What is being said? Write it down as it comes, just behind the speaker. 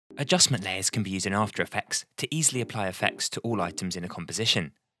Adjustment layers can be used in After Effects to easily apply effects to all items in a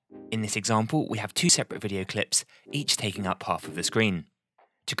composition. In this example, we have two separate video clips, each taking up half of the screen.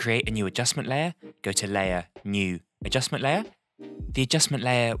 To create a new adjustment layer, go to Layer, New, Adjustment Layer. The adjustment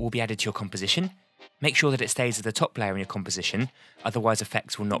layer will be added to your composition. Make sure that it stays as the top layer in your composition, otherwise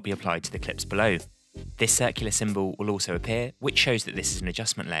effects will not be applied to the clips below. This circular symbol will also appear, which shows that this is an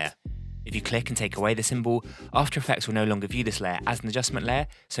adjustment layer. If you click and take away the symbol, After Effects will no longer view this layer as an adjustment layer,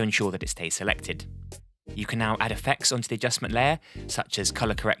 so ensure that it stays selected. You can now add effects onto the adjustment layer, such as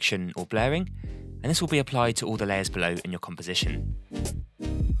colour correction or blurring, and this will be applied to all the layers below in your composition.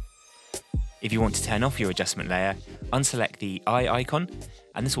 If you want to turn off your adjustment layer, unselect the eye icon,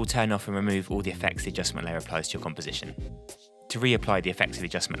 and this will turn off and remove all the effects the adjustment layer applies to your composition. To reapply the effects of the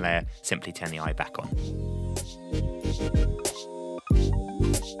adjustment layer, simply turn the eye back on.